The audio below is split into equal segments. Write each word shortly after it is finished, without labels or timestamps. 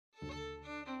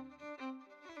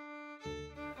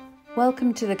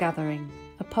Welcome to The Gathering,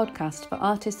 a podcast for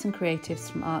artists and creatives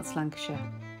from Arts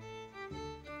Lancashire.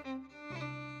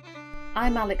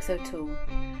 I'm Alex O'Toole,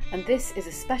 and this is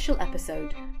a special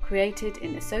episode created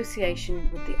in association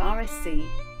with the RSC,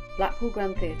 Blackpool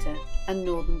Grand Theatre and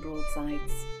Northern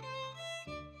Broadsides.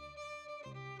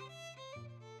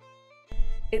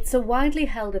 It's a widely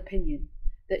held opinion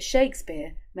that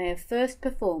Shakespeare may have first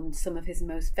performed some of his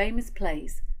most famous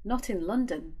plays not in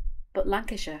London, but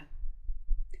Lancashire.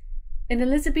 In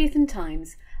Elizabethan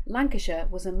times, Lancashire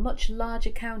was a much larger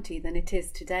county than it is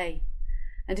today,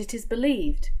 and it is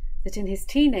believed that in his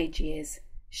teenage years,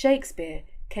 Shakespeare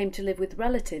came to live with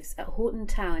relatives at Horton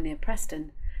Tower near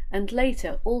Preston, and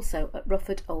later also at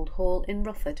Rufford Old Hall in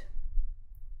Rufford.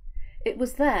 It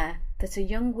was there that a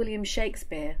young William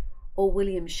Shakespeare, or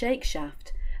William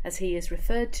Shakeshaft, as he is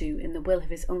referred to in the will of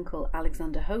his uncle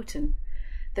Alexander Houghton,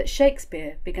 that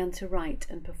Shakespeare began to write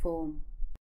and perform.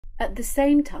 At the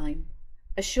same time,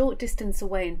 a short distance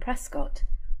away in Prescott,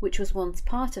 which was once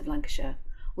part of Lancashire,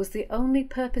 was the only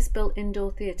purpose-built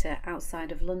indoor theatre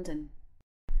outside of London.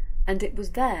 And it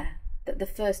was there that the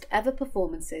first ever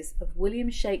performances of William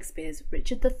Shakespeare's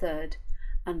Richard III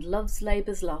and Love's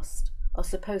Labour's Lost are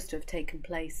supposed to have taken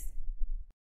place.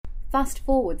 Fast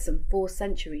forward some 4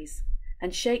 centuries,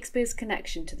 and Shakespeare's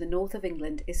connection to the north of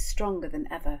England is stronger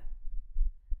than ever.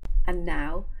 And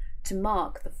now, to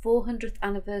mark the 400th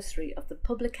anniversary of the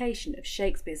publication of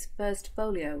Shakespeare's first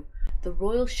folio, the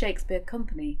Royal Shakespeare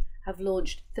Company have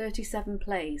launched 37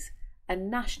 plays, a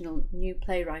national new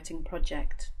playwriting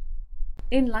project.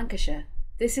 In Lancashire,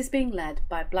 this is being led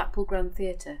by Blackpool Grand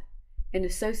Theatre, in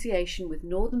association with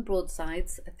Northern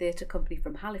Broadsides, a theatre company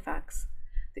from Halifax,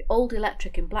 the Old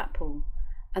Electric in Blackpool,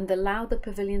 and the Lowther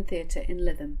Pavilion Theatre in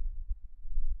Lytham.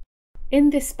 In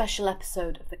this special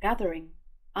episode of The Gathering,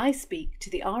 I speak to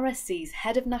the RSC's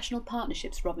Head of National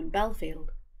Partnerships, Robin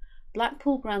Belfield,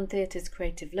 Blackpool Grand Theatre's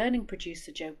Creative Learning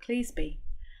Producer, Joe Cleasby,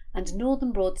 and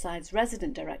Northern Broadsides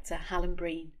Resident Director, Hallam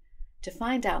Breen, to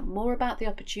find out more about the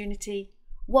opportunity,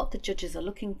 what the judges are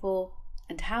looking for,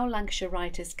 and how Lancashire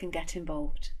writers can get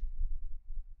involved.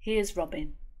 Here's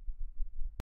Robin.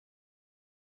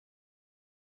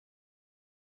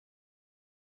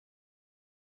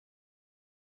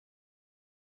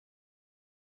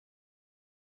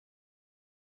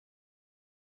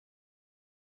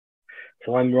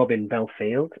 So I'm Robin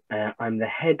Belfield. I'm the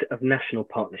Head of National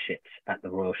Partnerships at the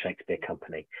Royal Shakespeare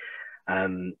Company.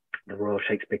 The Royal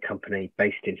Shakespeare Company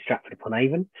based in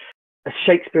Stratford-upon-Avon.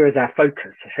 Shakespeare is our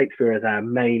focus. Shakespeare is our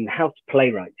main house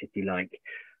playwright, if you like,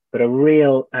 but a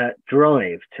real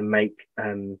drive to make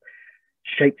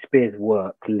Shakespeare's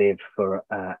work live for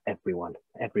everyone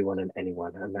and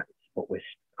anyone. And that's what we're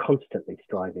constantly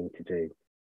striving to do.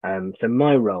 So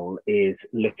my role is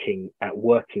looking at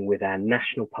working with our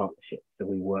national partnerships. So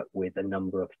we work with a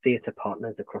number of theatre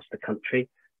partners across the country,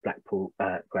 Blackpool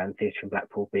Grand Theatre in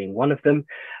Blackpool being one of them,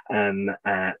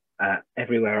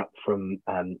 everywhere up from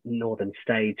Northern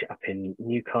Stage up in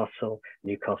Newcastle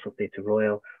Theatre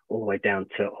Royal, all the way down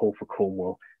to Hall for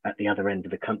Cornwall at the other end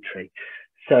of the country.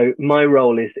 So my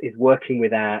role is working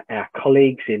with our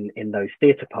colleagues in those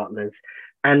theatre partners,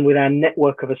 and with our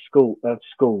network of schools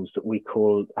that we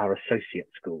call our associate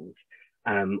schools,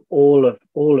 all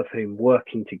of whom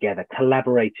working together,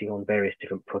 collaborating on various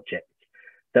different projects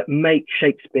that make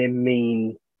Shakespeare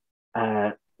mean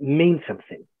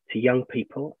something to young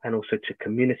people and also to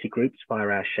community groups via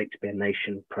our Shakespeare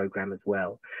Nation programme as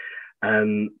well.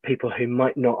 People who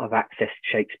might not have accessed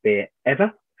Shakespeare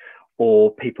ever,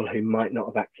 or people who might not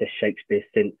have accessed Shakespeare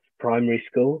since primary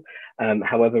school,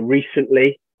 however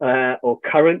recently or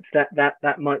current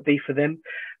that might be for them.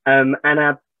 And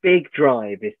our big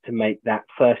drive is to make that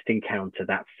first encounter,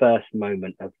 that first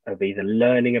moment of either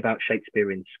learning about Shakespeare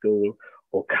in school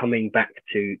or coming back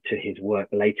to his work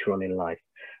later on in life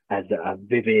as a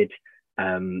vivid,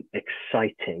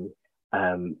 exciting,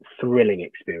 thrilling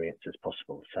experience as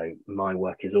possible. So my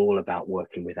work is all about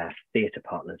working with our theatre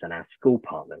partners and our school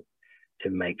partners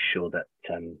to make sure that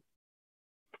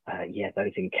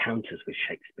those encounters with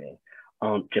Shakespeare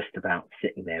aren't just about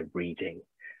sitting there reading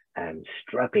and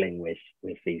struggling with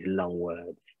these long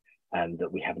words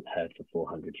that we haven't heard for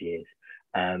 400 years,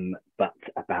 but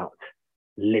about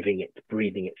living it,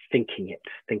 breathing it,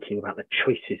 thinking about the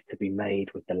choices to be made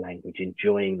with the language,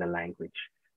 enjoying the language,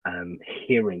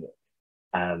 hearing it.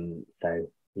 So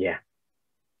yeah,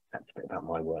 that's a bit about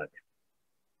my work.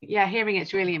 Yeah, hearing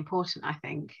it's really important, I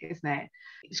think, isn't it?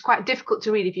 It's quite difficult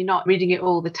to read if you're not reading it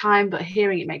all the time, but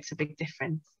hearing it makes a big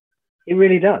difference. It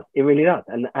really does. It really does.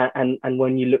 And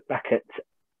when you look back at,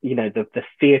 the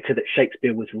theatre that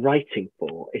Shakespeare was writing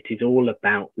for, it is all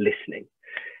about listening.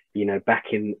 You know, back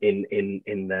in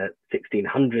the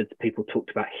 1600s, people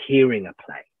talked about hearing a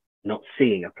play, not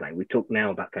seeing a play. We talk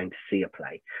now about going to see a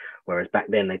play, whereas back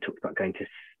then they talked about going to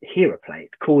hear a play.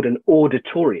 It's called an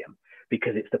auditorium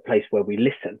because it's the place where we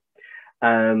listen.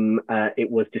 It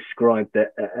was described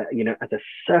that, you know, as a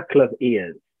circle of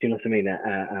ears. Do you know what I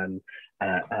mean?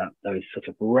 Those sort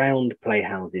of round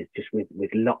playhouses, just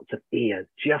with lots of ears,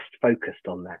 just focused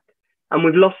on that. And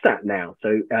we've lost that now.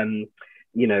 So,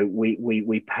 you know,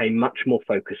 we pay much more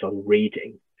focus on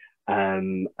reading,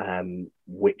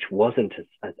 which wasn't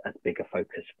as big a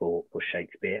focus for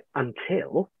Shakespeare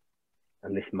until,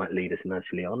 and this might lead us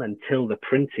nicely on, until the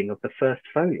printing of the first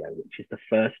folio, which is the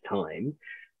first time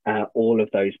all of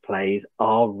those plays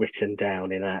are written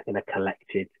down in a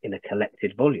collected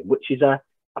volume, which is a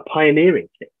pioneering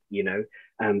thing, you know,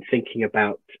 thinking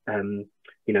about, you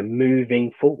know,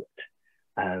 moving forward.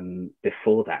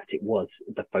 Before that,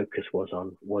 the focus was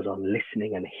on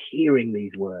listening and hearing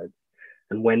these words.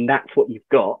 And when that's what you've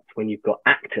got, when you've got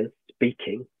actors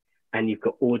speaking and you've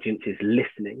got audiences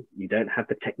listening, you don't have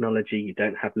the technology, you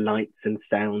don't have lights and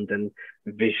sound and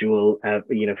visual,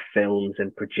 you know, films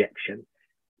and projection.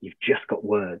 You've just got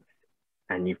words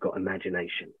and you've got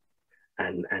imagination.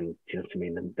 And you know what I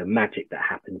mean? The magic that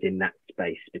happens in that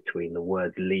space between the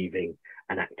words leaving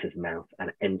an actor's mouth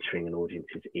and entering an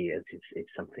audience's ears is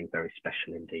something very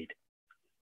special indeed.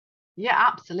 Yeah,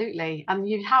 absolutely. And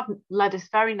you have led us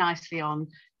very nicely on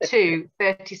to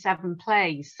 37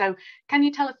 plays. So can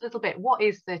you tell us a little bit, what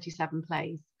is 37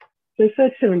 plays? So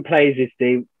 37 plays is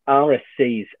the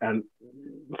RSC's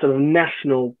sort of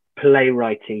national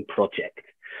playwriting project.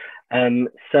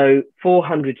 So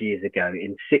 400 years ago,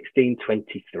 in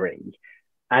 1623,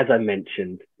 as I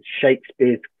mentioned,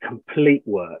 Shakespeare's complete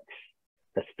works,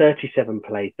 the 37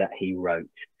 plays that he wrote,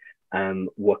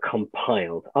 were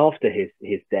compiled after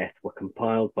his death, were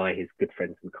compiled by his good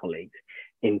friends and colleagues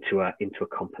into a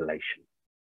compilation.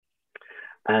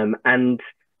 And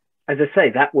as I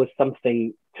say, that was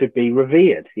something to be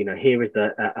revered. You know, here is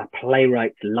a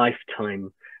playwright's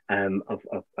lifetime of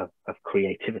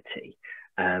creativity,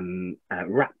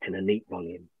 wrapped in a neat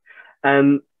volume.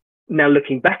 Now,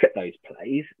 looking back at those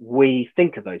plays, we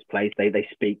think of those plays, they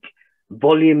speak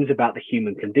volumes about the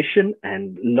human condition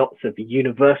and lots of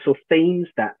universal themes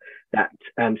that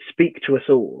speak to us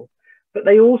all. But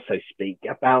they also speak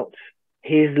about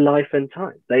his life and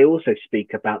times. They also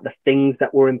speak about the things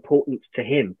that were important to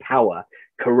him: power,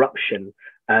 corruption,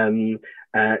 gender,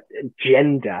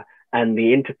 and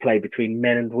the interplay between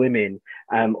men and women,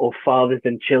 or fathers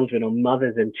and children, or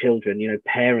mothers and children, you know,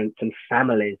 parents and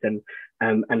families, and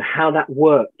how that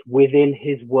worked within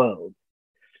his world.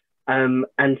 And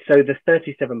so the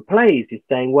 37 plays is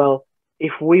saying, well,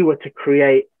 if we were to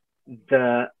create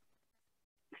the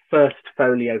first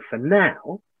folio for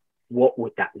now, what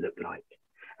would that look like?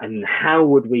 And how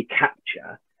would we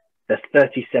capture the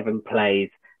 37 plays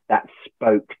that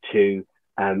spoke to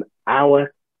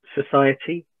our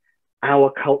society,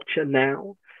 our culture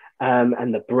now,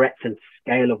 and the breadth and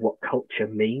scale of what culture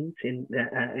means in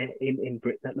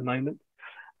Britain at the moment?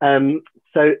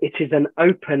 So it is an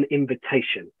open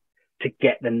invitation to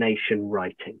get the nation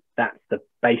writing. That's the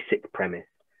basic premise,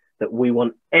 that we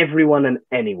want everyone and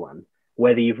anyone,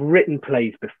 whether you've written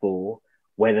plays before,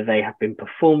 whether they have been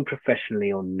performed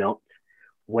professionally or not,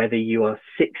 whether you are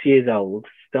 6 years old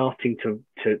starting to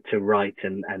write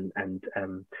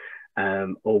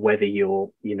or whether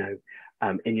you're, you know,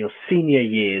 in your senior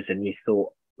years and you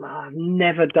thought, oh, I've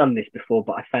never done this before,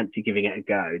 but I fancy giving it a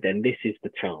go, then this is the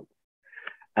chance.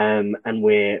 And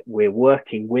we're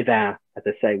working with our, as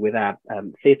I say, with our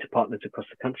theatre partners across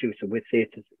the country. So with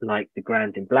theatres like the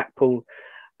Grand in Blackpool,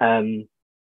 to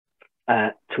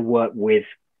work with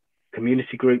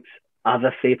community groups,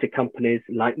 other theatre companies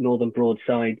like Northern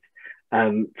Broadsides,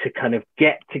 to kind of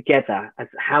get together as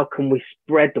how can we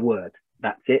spread the word?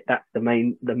 That's it. That's the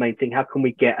main thing. How can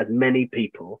we get as many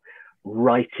people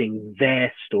writing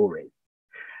their stories?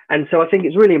 And so I think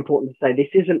it's really important to say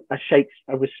this isn't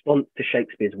a response to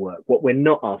Shakespeare's work. What we're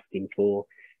not asking for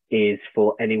is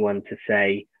for anyone to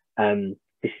say,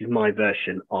 this is my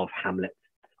version of Hamlet,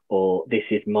 or this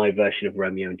is my version of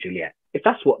Romeo and Juliet. If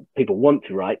that's what people want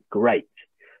to write, great.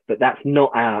 But that's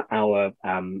not our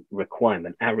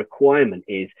requirement. Our requirement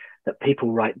is that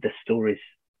people write the stories,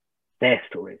 their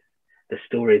stories, the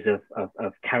stories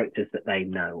of characters that they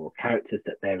know, or characters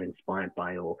that they're inspired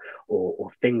by, or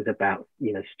things about,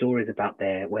 you know, stories about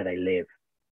where they live,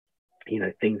 you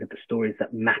know, things of the stories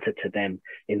that matter to them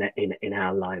in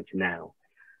our lives now.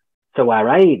 So our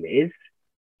aim is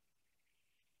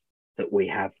that we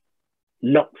have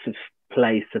lots of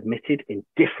plays submitted in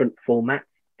different formats,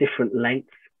 different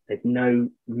lengths, There's no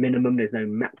minimum, there's no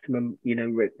maximum, you know,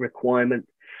 requirement.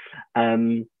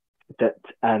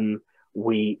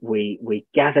 We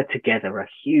gather together a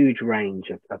huge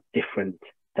range of different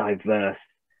diverse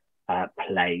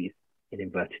plays, in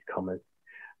inverted commas,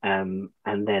 and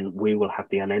then we will have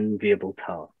the unenviable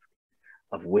task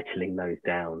of whittling those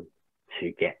down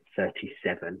to get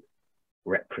 37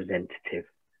 representative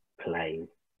plays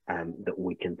that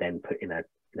we can then put in a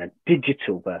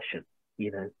digital version,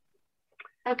 you know.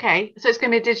 Okay, so it's going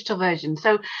to be a digital version.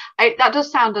 So that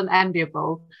does sound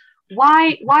unenviable.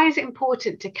 Why is it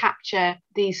important to capture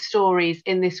these stories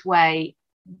in this way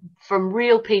from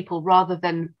real people rather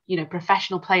than, you know,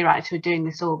 professional playwrights who are doing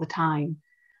this all the time?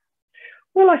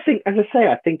 Well, I think, as I say,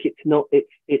 I think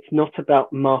it's not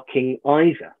about marking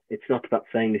either. It's not about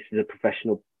saying this is a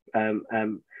professional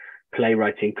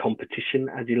playwriting competition,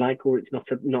 as you like, or it's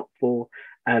not for.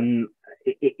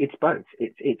 It's both.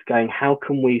 It's going, how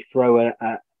can we throw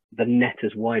the net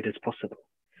as wide as possible,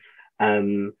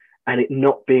 and it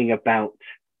not being about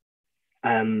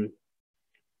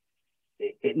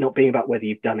whether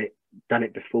you've done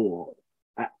it before.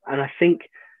 And I think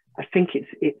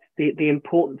it's the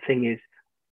important thing is,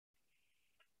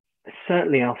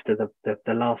 certainly after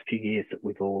the last few years that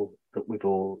we've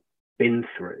all been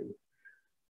through,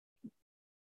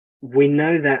 we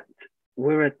know that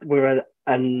we're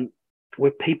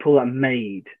people that are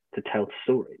made to tell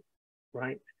stories,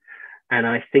 right? And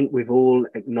I think we've all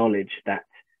acknowledged that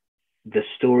the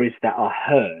stories that are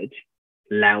heard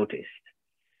loudest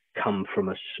come from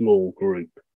a small group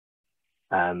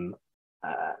of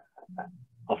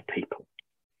people.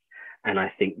 And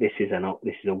I think this is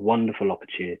a wonderful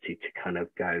opportunity to kind of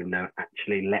go, no,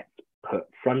 actually, let's put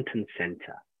front and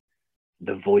center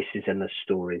the voices and the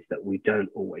stories that we don't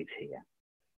always hear,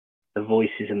 the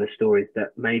voices and the stories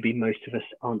that maybe most of us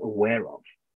aren't aware of.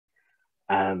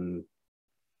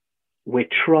 We're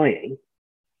trying,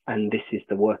 and this is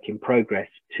the work in progress,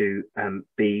 to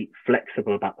be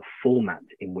flexible about the format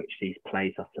in which these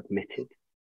plays are submitted.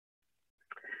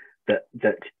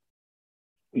 That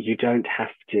you don't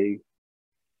have to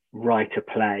write a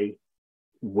play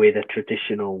with a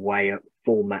traditional way of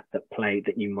format that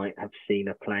you might have seen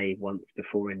a play once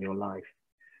before in your life.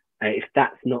 If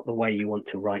that's not the way you want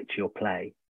to write your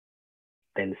play,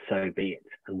 then so be it,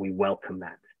 and we welcome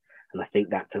that. And I think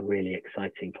that's a really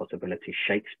exciting possibility.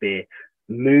 Shakespeare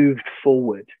moved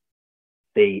forward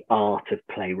the art of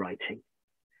playwriting,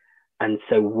 and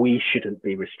so we shouldn't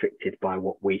be restricted by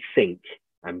what we think.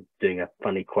 I'm doing a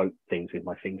funny quote things with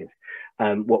my fingers.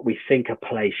 What we think a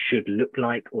play should look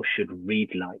like or should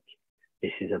read like.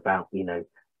 This is about, you know,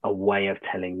 a way of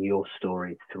telling your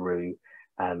story through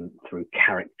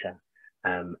character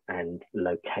and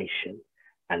location,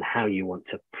 and how you want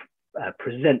to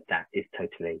present that is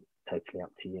totally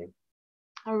up to you.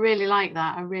 I really like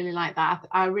that. I really like that.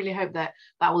 I really hope that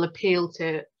will appeal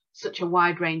to such a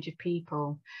wide range of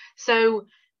people. So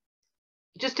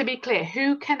just to be clear,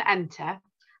 who can enter,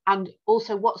 and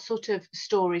also what sort of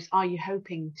stories are you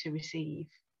hoping to receive?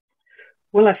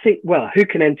 Well, I think, who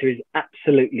can enter is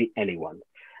absolutely anyone.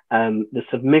 The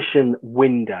submission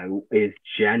window is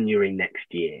January next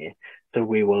year, so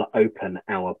we will open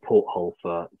our porthole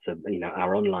for,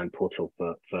 our online portal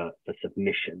for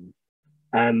submissions.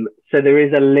 So there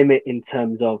is a limit in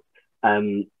terms of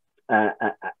an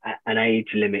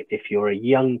age limit. If you're a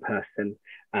young person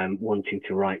wanting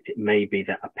to write, it may be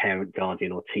that a parent,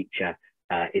 guardian or teacher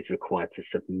is required to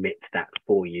submit that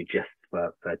for you, just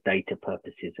for data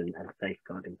purposes and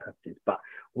safeguarding purposes. But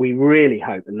we really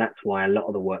hope, and that's why a lot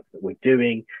of the work that we're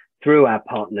doing through our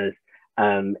partners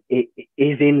it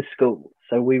is in schools.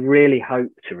 So we really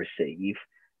hope to receive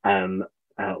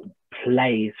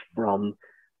plays from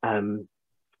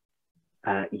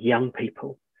young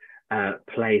people,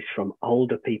 plays from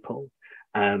older people,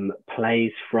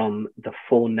 plays from the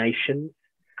 4 nations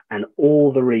and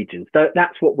all the regions.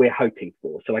 That's what we're hoping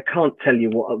for. So I can't tell you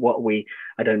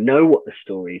I don't know what the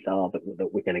stories are that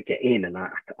we're going to get in,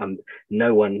 and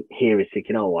no one here is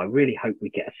thinking, oh, I really hope we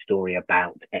get a story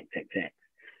about XXX.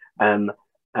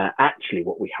 Actually,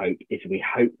 what we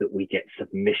hope that we get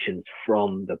submissions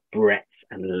from the breadth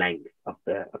and length of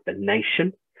the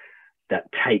nation,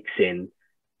 that takes in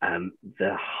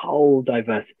the whole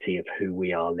diversity of who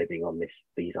we are living on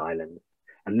these islands.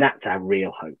 And that's our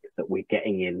real hope, that we're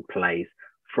getting in plays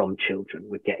from children,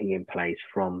 we're getting in plays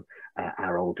from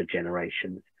our older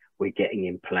generations, we're getting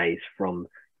in plays from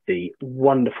the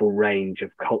wonderful range of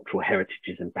cultural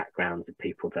heritages and backgrounds of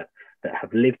people that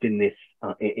have lived in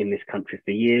this country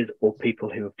for years, or people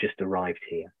who have just arrived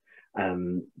here.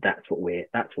 That's what we're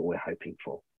hoping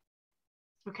for.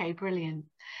 Okay, brilliant.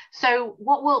 So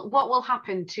what will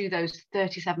happen to those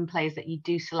 37 plays that you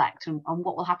do select, and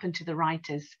what will happen to the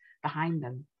writers behind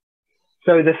them?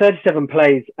 So the 37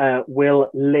 plays will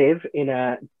live in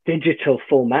a digital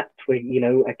format. We're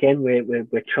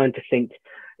trying to think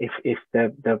if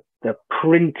the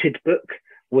printed book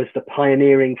was the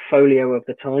pioneering folio of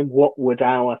the time, what would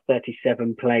our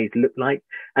 37 plays look like?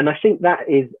 And I think that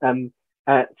is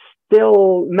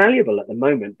still malleable at the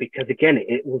moment, because again,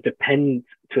 it will depend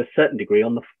to a certain degree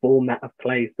on the format of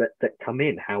plays that come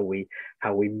in, how we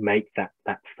make that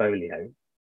folio.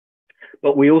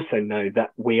 But we also know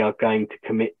that we are going to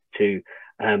commit to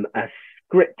a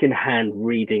script in hand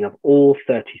reading of all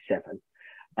 37.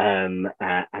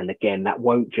 And again, that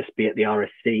won't just be at the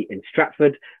RSC in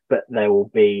Stratford, but there will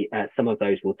be some of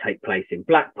those will take place in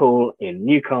Blackpool, in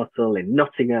Newcastle, in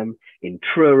Nottingham, in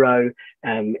Truro,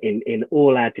 in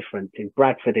all our different, in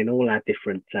Bradford, in all our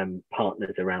different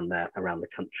partners around the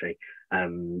country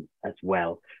as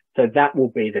well. So that will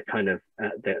be the kind of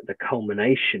the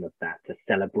culmination of that, the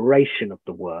celebration of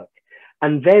the work.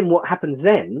 And then what happens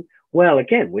then? Well,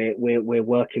 again, we're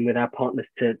working with our partners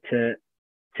to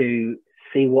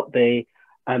see what the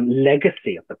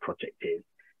legacy of the project is.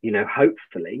 You know,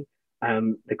 hopefully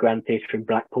the Grand Theatre in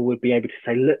Blackpool would be able to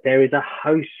say, look, there is a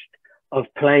host of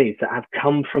plays that have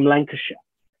come from Lancashire.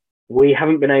 We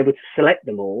haven't been able to select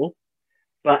them all,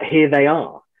 but here they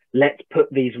are. Let's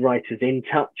put these writers in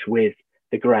touch with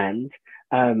the Grand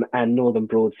and Northern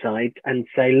Broadsides and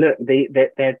say, look,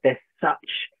 there's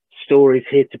such stories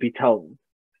here to be told.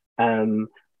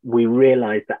 We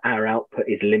realise that our output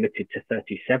is limited to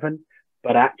 37,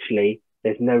 but actually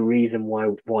there's no reason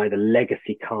why the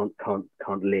legacy can't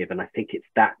live. And I think it's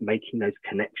that, making those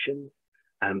connections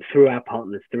through our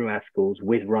partners, through our schools,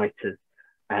 with writers,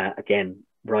 again,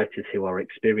 writers who are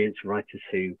experienced, writers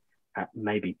who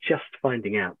maybe just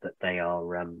finding out that they are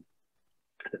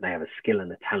that they have a skill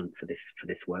and a talent for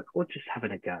this work, or just having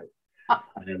a go.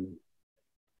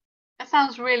 That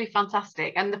sounds really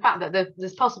fantastic, and the fact that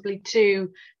there's possibly two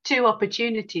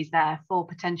opportunities there for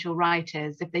potential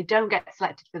writers. If they don't get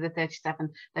selected for the 37,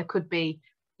 there could be,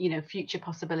 you know, future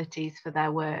possibilities for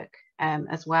their work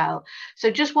as well. So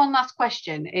just one last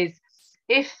question is,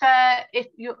 if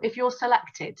you're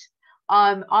selected,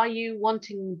 are you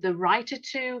wanting the writer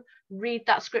to read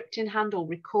that script in hand or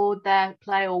record their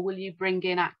play, or will you bring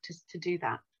in actors to do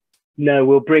that? No,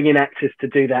 we'll bring in actors to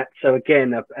do that. So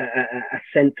again, a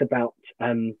sense about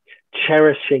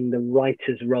cherishing the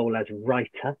writer's role as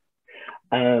writer,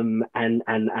 and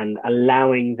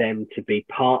allowing them to be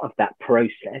part of that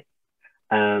process,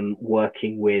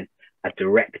 working with a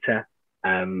director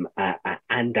and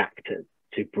actors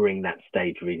to bring that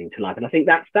stage reading to life. And I think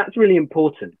that's really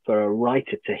important for a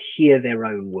writer to hear their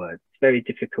own words. It's very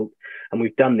difficult, and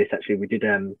we've done this actually.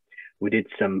 We did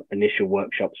some initial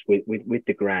workshops with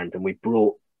the Grand, and we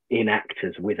brought in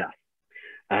actors with us.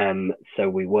 So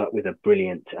we worked with a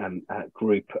brilliant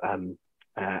group on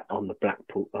the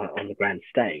Blackpool on the Grand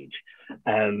stage,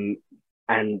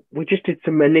 and we just did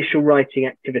some initial writing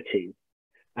activities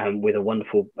with a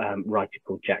wonderful writer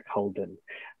called Jack Holden,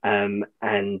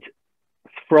 and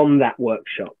from that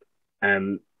workshop,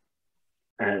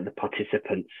 the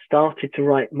participants started to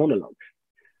write monologues.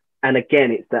 And again,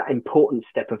 it's that important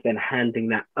step of then handing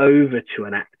that over to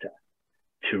an actor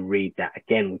to read that.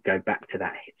 Again, we go back to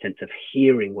that sense of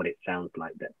hearing what it sounds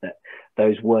like, that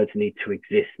those words need to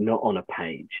exist not on a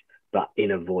page, but in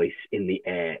a voice, in the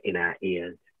air, in our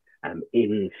ears,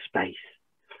 in space.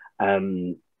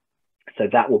 So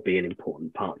that will be an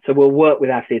important part. So we'll work with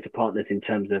our theatre partners in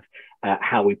terms of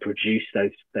how we produce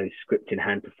those script in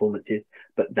hand performances,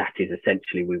 but that is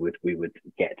essentially we would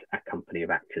get a company of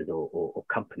actors or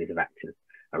companies of actors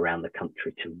around the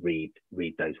country to read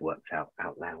those works out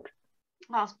loud.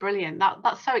 That's brilliant.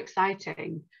 That's so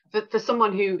exciting for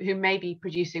someone who may be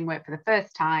producing work for the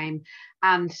first time,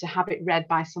 and to have it read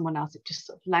by someone else. It just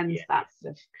sort of lends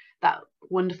that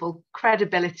wonderful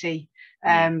credibility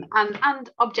and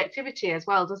objectivity as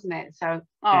well, doesn't it? So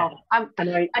I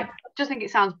just think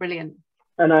it sounds brilliant.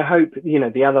 And I hope, you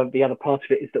know, the other part of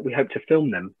it is that we hope to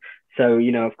film them. So,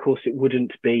 you know, of course, it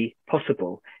wouldn't be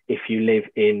possible if you live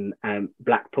in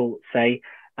Blackpool, say.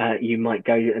 You might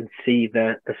go and see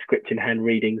the script in hand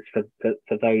readings for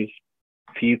those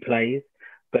few plays,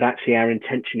 but actually our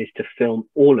intention is to film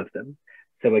all of them.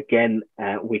 So again,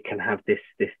 we can have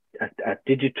a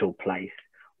digital place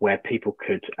where people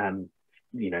could,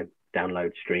 you know,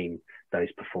 download, stream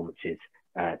those performances.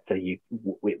 So it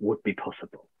would be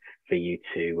possible for you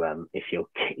to, if you're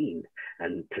keen,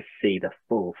 and to see the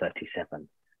full 37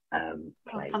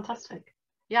 plays. Oh, fantastic.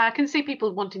 Yeah, I can see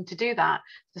people wanting to do that,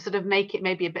 to sort of make it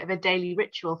maybe a bit of a daily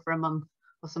ritual for a month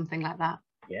or something like that.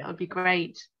 Yeah. That would be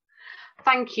great.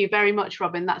 Thank you very much,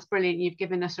 Robin. That's brilliant. You've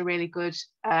given us a really good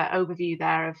overview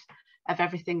there of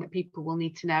everything that people will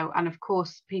need to know. And of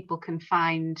course, people can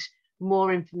find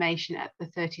more information at the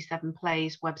 37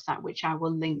 Plays website, which I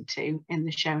will link to in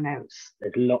the show notes.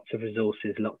 There's lots of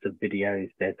resources, lots of videos.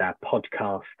 There's our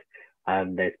podcast.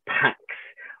 There's packs.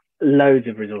 Loads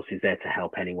of resources there to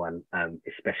help anyone,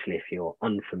 especially if you're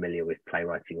unfamiliar with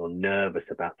playwriting or nervous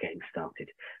about getting started.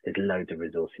 There's loads of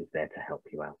resources there to help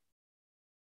you out.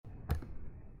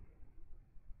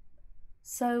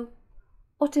 So,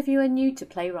 what if you are new to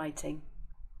playwriting,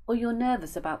 or you're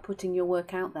nervous about putting your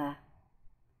work out there?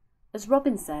 As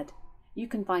Robin said, you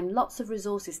can find lots of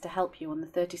resources to help you on the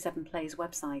 37 Plays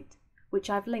website, which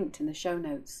I've linked in the show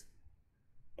notes.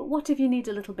 But what if you need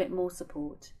a little bit more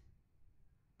support?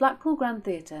 Blackpool Grand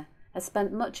Theatre has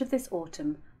spent much of this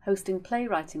autumn hosting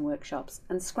playwriting workshops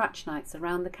and scratch nights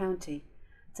around the county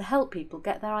to help people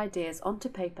get their ideas onto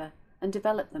paper and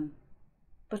develop them.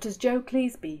 But as Joe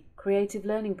Cleasby, creative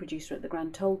learning producer at the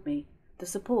Grand, told me, the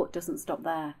support doesn't stop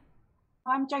there.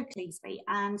 I'm Jo Cleasby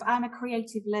and I'm a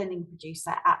creative learning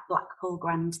producer at Blackpool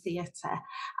Grand Theatre.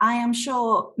 I am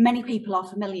sure many people are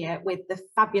familiar with the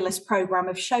fabulous programme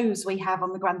of shows we have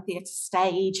on the Grand Theatre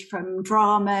stage, from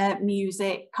drama,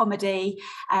 music, comedy,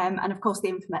 and of course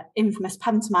the infamous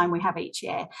pantomime we have each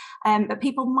year. But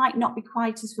people might not be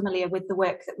quite as familiar with the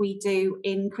work that we do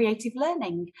in creative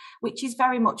learning, which is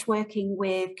very much working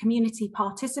with community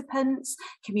participants,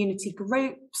 community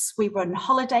groups. We run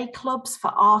holiday clubs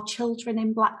for our children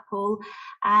in Blackpool,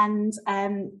 and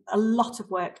a lot of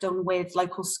work done with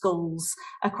local schools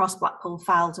across Blackpool,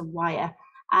 Fylde and Wyre.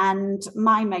 And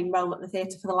my main role at the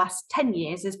theatre for the last 10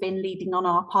 years has been leading on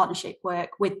our partnership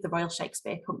work with the Royal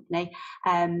Shakespeare Company.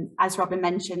 As Robin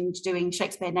mentioned, doing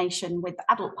Shakespeare Nation with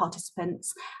adult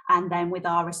participants, and then with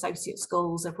our associate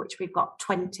schools, of which we've got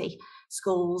 20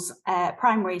 schools,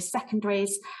 primaries,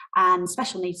 secondaries and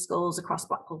special needs schools across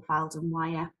Blackpool, Fylde and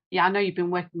Wyre. Yeah, I know you've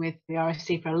been working with the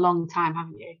RSC for a long time,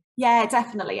 haven't you? Yeah,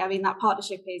 definitely. I mean, that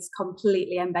partnership is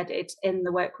completely embedded in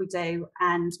the work we do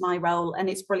and my role, and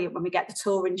it's brilliant when we get the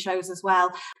touring shows as well.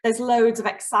 There's loads of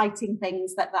exciting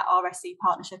things that RSC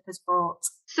partnership has brought.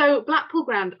 So Blackpool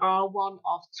Grand are one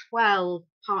of 12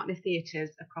 partner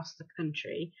theatres across the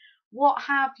country. What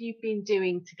have you been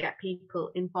doing to get people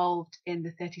involved in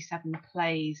the 37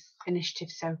 Plays initiative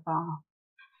so far?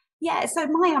 Yeah, so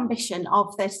my ambition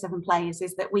of 37 Plays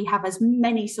is that we have as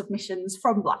many submissions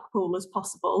from Blackpool as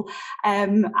possible,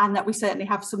 and that we certainly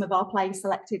have some of our plays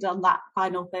selected on that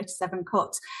final 37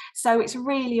 cut. So it's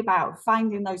really about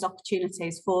finding those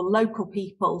opportunities for local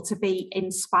people to be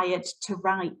inspired to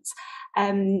write.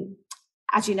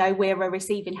 As you know, we're a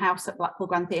receiving house at Blackpool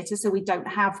Grand Theatre, so we don't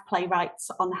have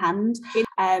playwrights on hand.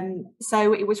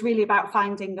 So it was really about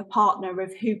finding a partner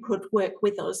of who could work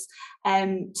with us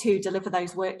to deliver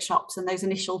those workshops and those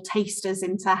initial tasters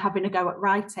into having a go at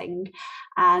writing.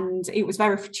 And it was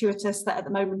very fortuitous that at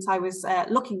the moment I was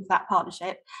looking for that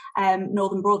partnership,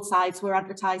 Northern Broadsides were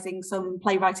advertising some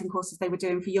playwriting courses they were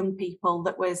doing for young people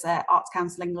that was Arts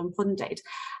Council England funded.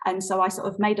 And so I sort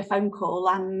of made a phone call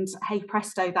and hey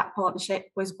presto, that partnership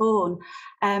was born.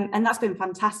 And that's been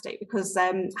fantastic because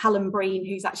Hallam Breen,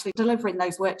 who's actually delivering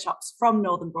those workshops from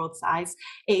Northern Broadsides,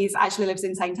 actually lives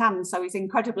in St Anne's, so he's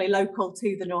incredibly local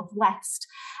to the northwest.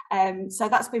 So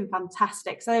that's been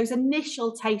fantastic. So those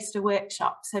initial taster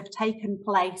workshops have taken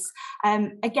place.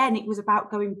 Again, it was about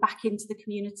going back into the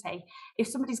community. If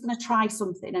somebody's going to try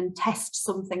something and test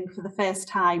something for the first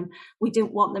time, we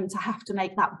didn't want them to have to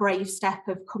make that brave step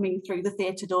of coming through the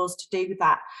theatre doors to do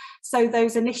that. So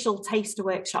those initial taster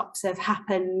workshops have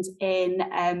happened in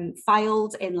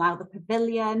Fylde, in Lowther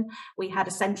Pavilion. We had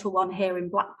a central one here in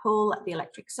Blackpool at the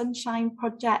Electric Sunshine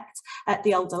Project, at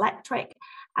the Old Electric,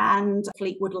 and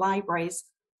Fleetwood Libraries.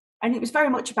 And it was very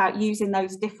much about using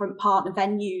those different partner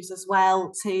venues as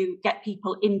well to get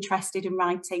people interested in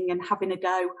writing and having a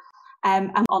go,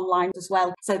 and online as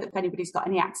well, so that if anybody's got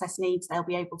any access needs, they'll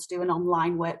be able to do an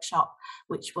online workshop,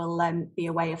 which will be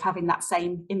a way of having that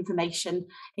same information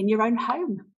in your own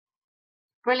home.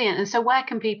 Brilliant. And so where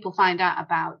can people find out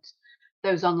about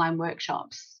those online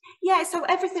workshops? Yeah, so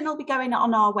everything will be going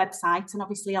on our website and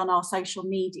obviously on our social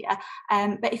media.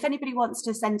 But if anybody wants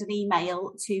to send an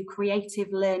email to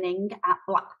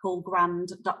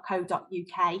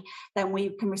creativelearning@blackpoolgrand.co.uk, then we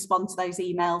can respond to those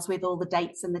emails with all the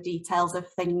dates and the details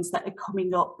of things that are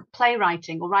coming up.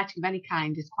 Playwriting or writing of any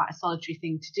kind is quite a solitary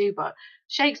thing to do, but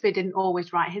Shakespeare didn't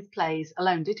always write his plays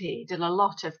alone, did he? He did a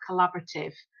lot of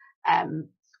collaborative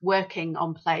working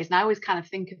on plays, and I always kind of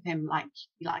think of him like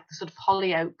the sort of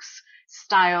Hollyoaks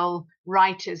style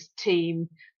writers team,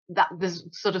 that there's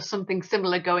sort of something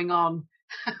similar going on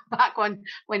back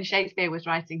when Shakespeare was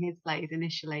writing his plays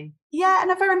initially. Yeah,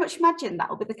 and I very much imagine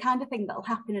that'll be the kind of thing that'll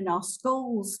happen in our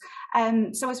schools.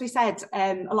 So as we said,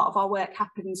 a lot of our work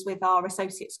happens with our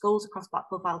associate schools across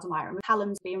Blackpool, Valdemire, and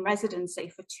Hallam's been residency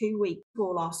for 2 weeks to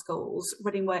all our schools,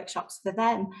 running workshops for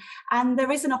them. And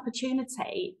there is an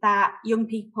opportunity that young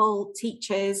people,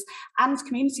 teachers, and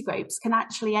community groups can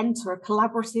actually enter a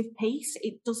collaborative piece.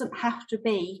 It doesn't have to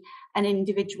be an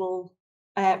individual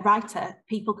writer.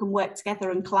 People can work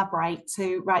together and collaborate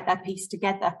to write their piece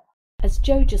together. As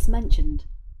Jo just mentioned,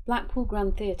 Blackpool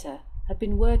Grand Theatre have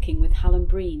been working with Hallam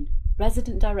Breen,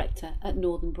 Resident Director at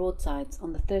Northern Broadsides,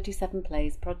 on the 37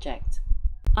 Plays project.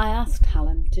 I asked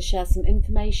Hallam to share some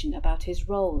information about his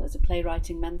role as a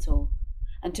playwriting mentor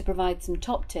and to provide some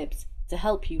top tips to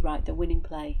help you write the winning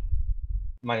play.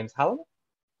 My name's Hallam.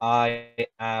 I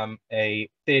am a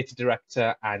theatre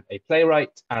director and a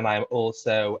playwright, and I am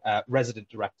also a resident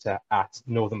director at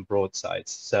Northern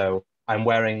Broadsides. So I'm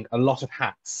wearing a lot of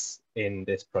hats in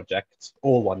this project,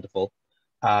 all wonderful.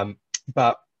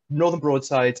 But Northern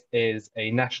Broadsides is a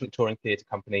nationally touring theatre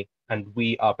company, and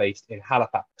we are based in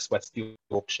Halifax, West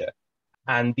Yorkshire.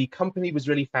 And the company was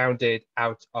really founded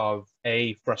out of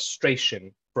a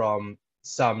frustration from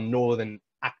some Northern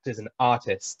actors and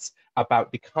artists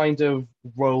about the kind of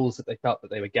roles that they felt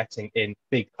that they were getting in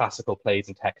big classical plays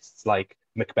and texts like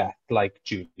Macbeth, like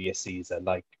Julius Caesar,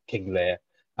 like King Lear.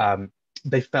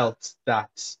 They felt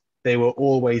that they were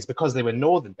always, because they were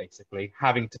Northern basically,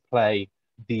 having to play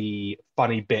the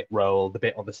funny bit role, the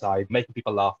bit on the side, making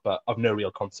people laugh, but of no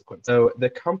real consequence. So the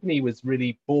company was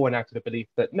really born out of the belief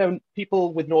that no,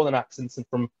 people with Northern accents and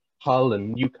from Hull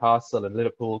and Newcastle and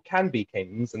Liverpool can be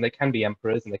kings, and they can be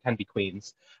emperors, and they can be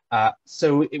queens.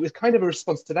 So it was kind of a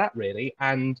response to that, really.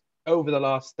 And over the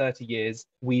last 30 years,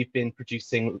 we've been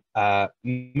producing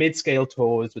mid-scale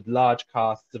tours with large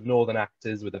casts of Northern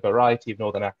actors with a variety of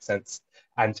Northern accents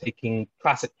and taking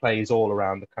classic plays all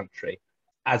around the country.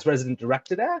 As resident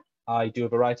director there, I do a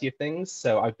variety of things.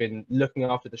 So I've been looking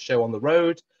after the show on the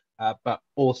road, but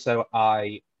also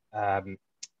I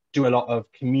do a lot of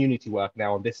community work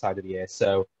now on this side of the year.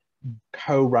 So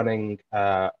co-running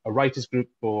a writers group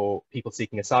for people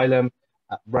seeking asylum,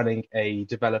 running a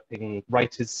developing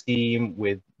writers scheme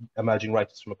with emerging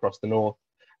writers from across the north,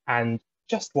 and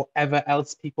just whatever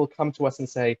else people come to us and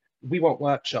say, we want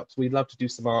workshops, we'd love to do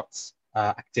some arts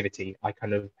activity. I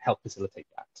kind of help facilitate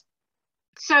that.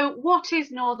 So what is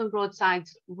Northern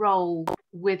Broadsides' role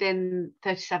within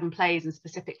 37 Plays, and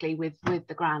specifically with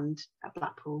the Grand at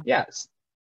Blackpool? Yes.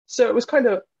 So it was kind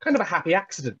of a happy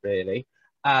accident, really.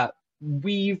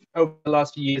 We've, over the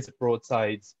last few years at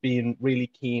Broadsides, been really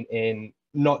keen in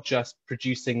not just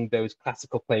producing those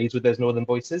classical plays with those Northern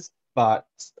voices, but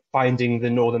finding the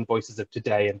Northern voices of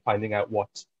today and finding out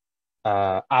what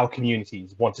our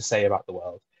communities want to say about the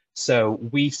world. So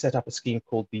we set up a scheme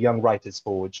called the Young Writers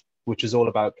Forge, which is all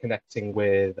about connecting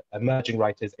with emerging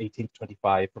writers 18 to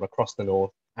 25 from across the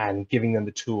north and giving them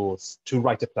the tools to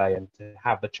write a play and to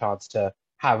have the chance to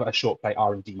have a short play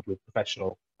R&D with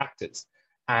professional actors.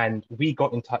 And we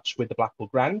got in touch with the Blackpool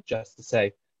Grand just to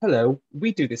say, hello,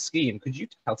 we do this scheme. Could you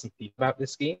tell some people about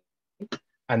this scheme?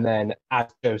 And then, as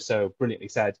Jo so brilliantly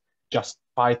said, just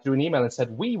fired through an email and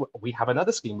said, we have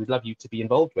another scheme we'd love you to be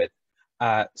involved with.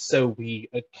 So we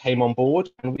came on board,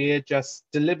 and we're just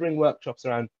delivering workshops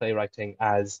around playwriting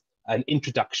as an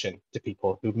introduction to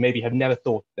people who maybe have never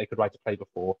thought they could write a play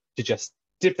before, to just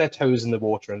dip their toes in the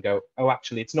water and go, oh,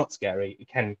 actually, it's not scary. It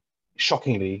can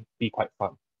shockingly be quite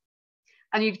fun.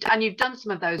 And you've done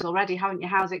some of those already, haven't you?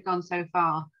 How's it gone so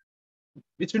far?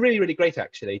 It's been really, really great,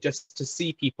 actually, just to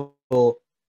see people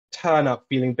turn up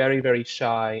feeling very, very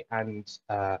shy and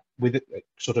with it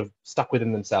sort of stuck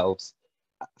within themselves,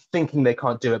 thinking they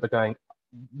can't do it, but going,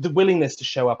 the willingness to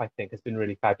show up, I think, has been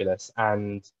really fabulous.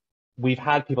 And we've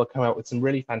had people come out with some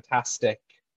really fantastic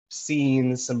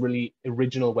scenes, some really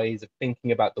original ways of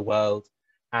thinking about the world,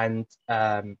 and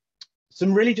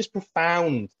some really just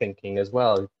profound thinking as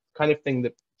well, kind of thing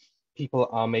that people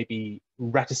are maybe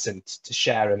reticent to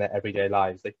share in their everyday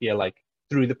lives. They feel like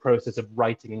through the process of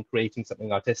writing and creating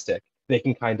something artistic, they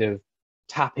can kind of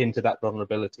tap into that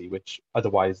vulnerability, which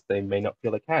otherwise they may not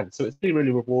feel they can. So it's really,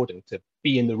 really rewarding to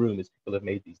be in the room as people have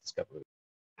made these discoveries.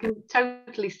 I can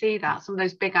totally see that. Some of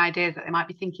those big ideas that they might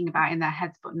be thinking about in their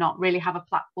heads, but not really have a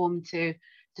platform to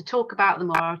talk about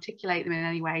them or articulate them in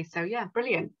any way. So yeah,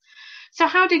 brilliant. So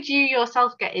how did you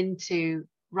yourself get into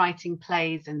writing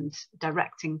plays and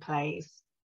directing plays?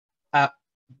 I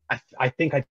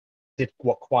think I did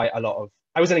quite a lot of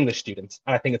I was an English student,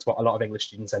 and I think it's what a lot of English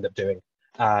students end up doing.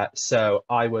 So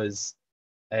I was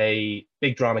a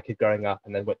big drama kid growing up,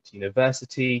 and then went to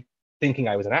university thinking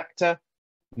I was an actor,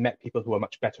 met people who were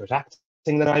much better at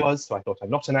acting than I was, so I thought I'm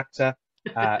not an actor.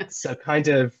 So kind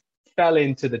of fell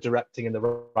into the directing and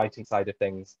the writing side of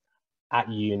things at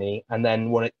uni. And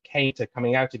then when it came to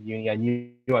coming out of uni, I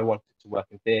knew I wanted to work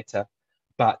in theatre,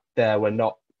 but there were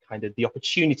not kind of the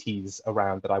opportunities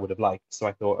around that I would have liked. So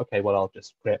I thought, okay, well, I'll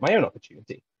just create my own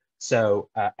opportunity. So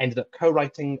ended up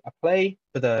co-writing a play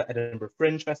for the Edinburgh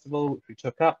Fringe Festival, which we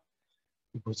took up.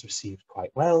 It was received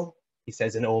quite well, he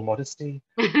says in all modesty.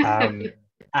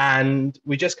 And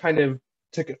we just kind of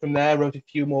took it from there, wrote a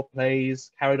few more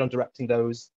plays, carried on directing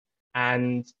those,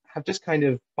 and have just kind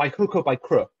of, by hook or by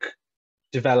crook,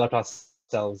 developed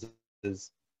ourselves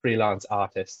as freelance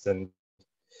artists. And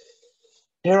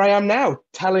here I am now,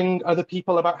 telling other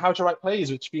people about how to write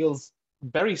plays, which feels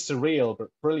very surreal, but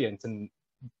brilliant and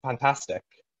fantastic.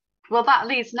 Well, that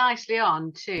leads nicely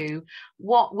on to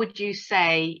what would you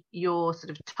say your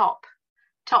sort of top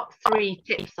 3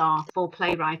 tips are for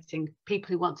playwriting, people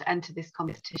who want to enter this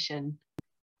competition?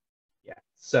 Yeah,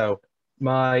 so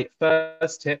my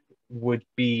first tip would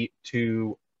be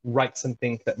to write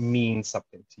something that means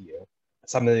something to you,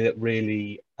 something that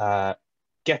really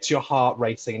gets your heart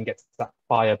racing and gets that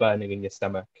fire burning in your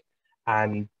stomach.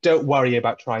 And don't worry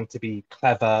about trying to be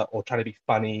clever or trying to be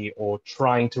funny or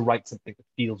trying to write something that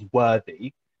feels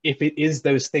worthy. If it is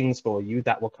those things for you,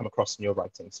 that will come across in your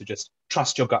writing. So just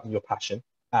trust your gut and your passion.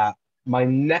 My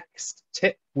next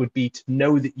tip would be to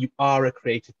know that you are a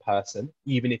creative person,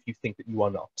 even if you think that you are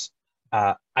not.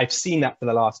 I've seen that for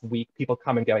the last week. People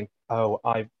come and going, oh,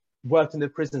 I've worked in the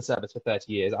prison service for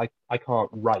 30 years. I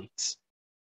can't write.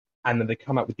 And then they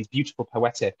come up with these beautiful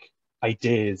poetic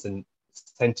ideas and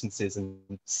sentences and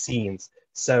scenes.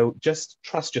 So just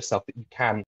trust yourself that you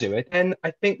can do it. And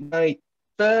I think my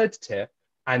third tip,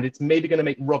 and it's maybe going to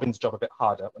make Robin's job a bit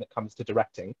harder when it comes to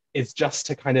directing, is just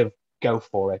to kind of go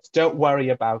for it. Don't worry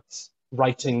about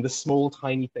writing the small,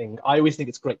 tiny thing. I always think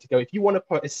it's great to go, if you want to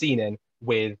put a scene in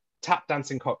with tap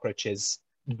dancing cockroaches,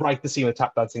 write the scene with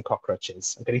tap dancing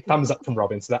cockroaches. I'm getting thumbs up from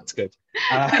Robin, so that's good.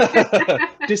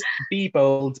 Just be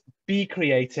bold, be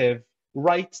creative,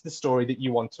 write the story that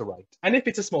you want to write. And if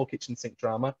it's a small kitchen sink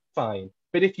drama, fine.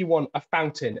 But if you want a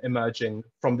fountain emerging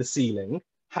from the ceiling,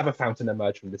 have a fountain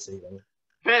emerge from the ceiling.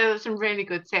 Some really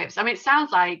good tips. I mean, it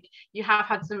sounds like you have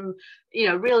had some,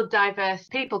 real diverse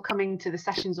people coming to the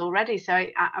sessions already. So,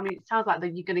 I mean, it sounds like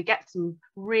that you're going to get some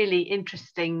really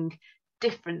interesting,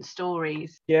 different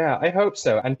stories. Yeah, I hope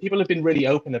so. And people have been really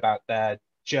open about their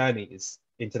journeys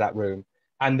into that room.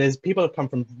 And there's people have come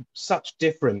from such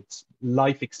different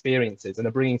life experiences and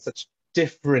are bringing such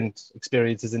different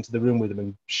experiences into the room with them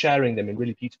and sharing them in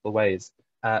really beautiful ways.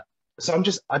 So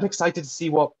I'm excited to see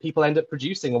what people end up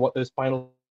producing and what those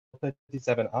final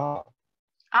 37 are.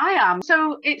 I am.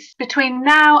 So it's between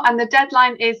now and the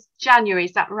deadline is January.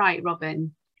 Is that right,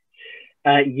 Robin?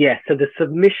 Yes. So the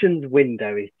submissions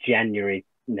window is January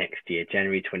next year,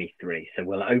 January 23. So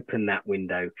we'll open that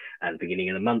window at the beginning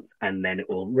of the month, and then it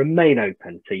will remain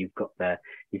open. So you've got the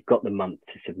month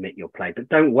to submit your play. But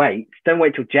don't wait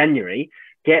till January.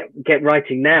 Get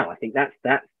writing now. I think that's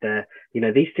the,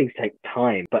 these things take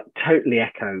time, but totally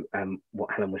echo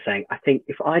what Helen was saying. I think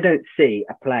if I don't see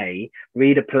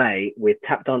read a play with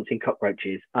tap dancing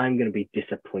cockroaches, I'm going to be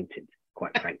disappointed,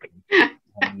 quite frankly.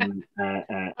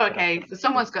 Okay, so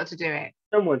someone's got to do it.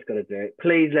 Someone's got to do it.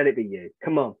 Please let it be you.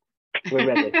 Come on, we're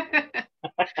ready.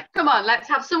 Come on, let's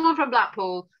have someone from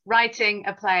Blackpool writing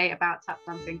a play about tap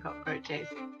dancing cockroaches.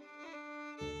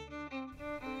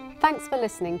 Thanks for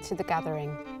listening to The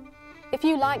Gathering. If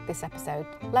you like this episode,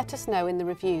 let us know in the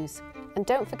reviews, and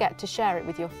don't forget to share it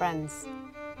with your friends.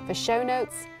 For show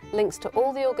notes, links to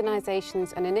all the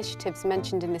organisations and initiatives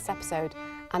mentioned in this episode,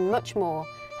 and much more,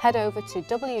 head over to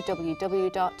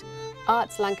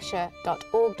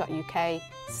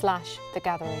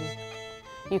www.artslancashire.org.uk/thegathering.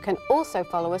 You can also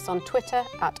follow us on Twitter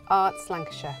 @Arts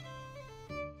Lancashire.